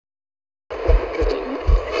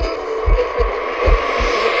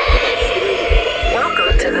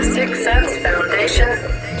Sense Foundation.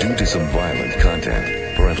 Due to some violent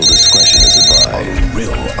content, parental discretion is advised. A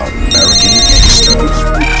real American gangster.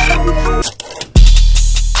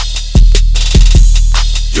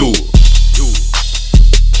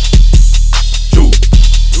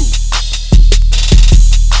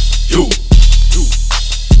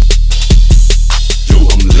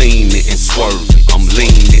 I'm leaning and swerving. I'm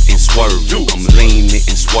leaning and swerving. I'm leaning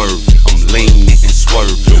and swerving. I'm leaning and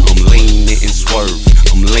swerving. I'm leaning and swerving.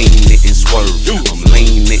 I'm leaning and swerving. I'm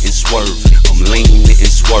leaning and swerving. I'm leaning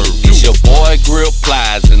and swerving. It's your boy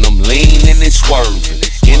Plyaz and I'm leaning and swerving.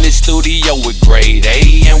 In the studio with grade A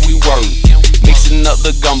and we working. Mixing up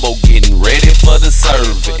the gumbo, getting ready for the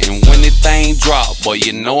serving. And when the thing drop, boy,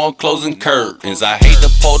 you know I'm closing curtains. I hate to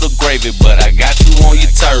pour the gravy, but I got you on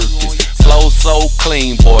your turkeys. Flow so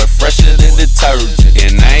clean, boy, fresher than detergent.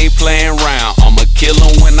 And I ain't playing around, I'ma kill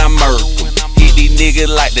 'em when I murk 'em. Hit these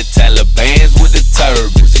niggas like the Talibans with the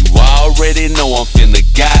turbans. You already know I'm finna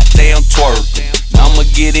goddamn twerking. I'ma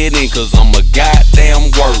get it in cause I'm a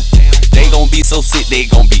goddamn worker. They gon' be so sick, they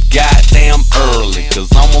gon' be goddamn early.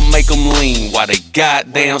 Cause I'ma make 'em lean while they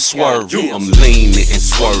goddamn swerving. I'm leaning and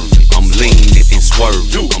swerving. I'm leaning and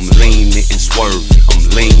swerving. I'm leaning and swerving. I'm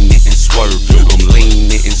leaning and swerving. I'm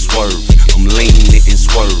leaning and swerving. I'm leaning and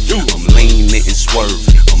swerving. I'm leaning and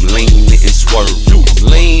swerving. I'm leaning and swerving. I'm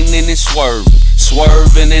leaning and swerving.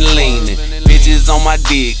 Swerving and leaning. Bitches on my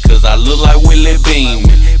dick cause I look like Willie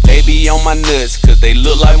Beeman. They be on my nuts cause they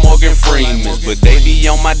look like Morgan Freeman. But they be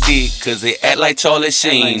on my dick cause they act like Charlie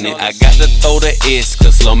Sheen. And I got to throw the S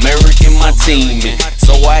cause American my team.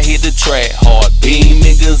 So I hit the track hard,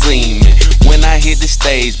 beaming, gazeming. When I hit the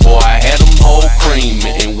stage, boy, I had them whole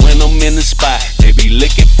creaming. And when I'm in the spot, they be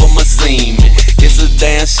looking for my semen. It's a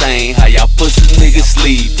damn shame how y'all pussy niggas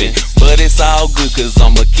sleeping. But it's all good cause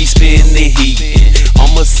I'ma keep spitting the heat.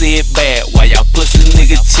 I'ma sit back while y'all pussy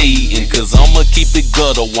niggas cheating. Cause I'ma keep it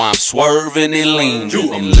gutter while I'm swerving and leaning.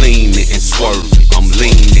 I'm leaning and swerving. I'm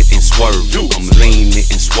leaning and swerving. I'm leaning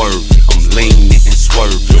and swerving. I'm leaning and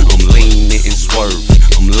swerving. I'm leaning and swerving.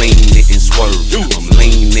 I'm leaning and swerving. I'm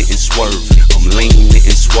leaning and swerving. I'm leaning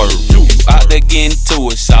and swerving. Out there getting to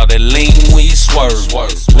it, shout it lean when you swerve.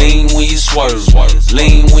 Lean when you swerve.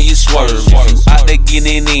 Lean when you swerve. Out there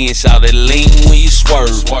getting in, shout it lean when you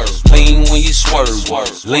swerve. Lean when you swerve.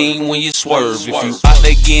 Lean when you swerve. If you out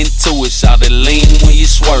there getting to it, shout it lean when you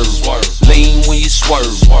swerve. Lean when you swerve.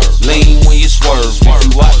 Lean when you swerve.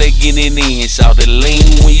 If you out there getting in, shout it lean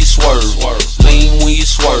when you swerve. Lean when you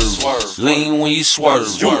swerve. Lean when you swerve.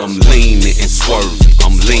 I'm leaning and swerving.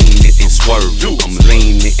 I'm leaning and swerving. I'm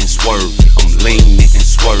leaning and swerving. I'm leaning and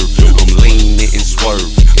swerving. I'm leaning and swerving.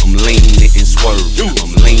 I'm leaning and swerving.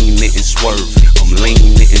 I'm leaning and swerving. I'm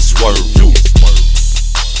leaning and swerving.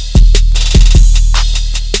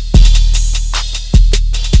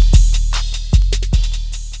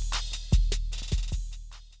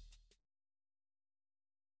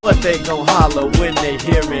 What they gon' holler when they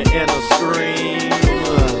hear me in a scream?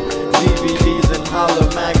 DVDs and holler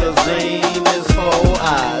magazine is 4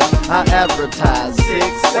 eyes. I advertise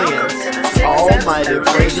 6 cents. Almighty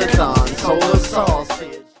Praise-a-thon, solar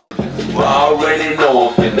sausage. You already know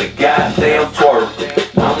I'm finna goddamn twerk.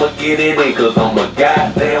 I'ma get it in cause I'm a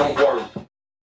goddamn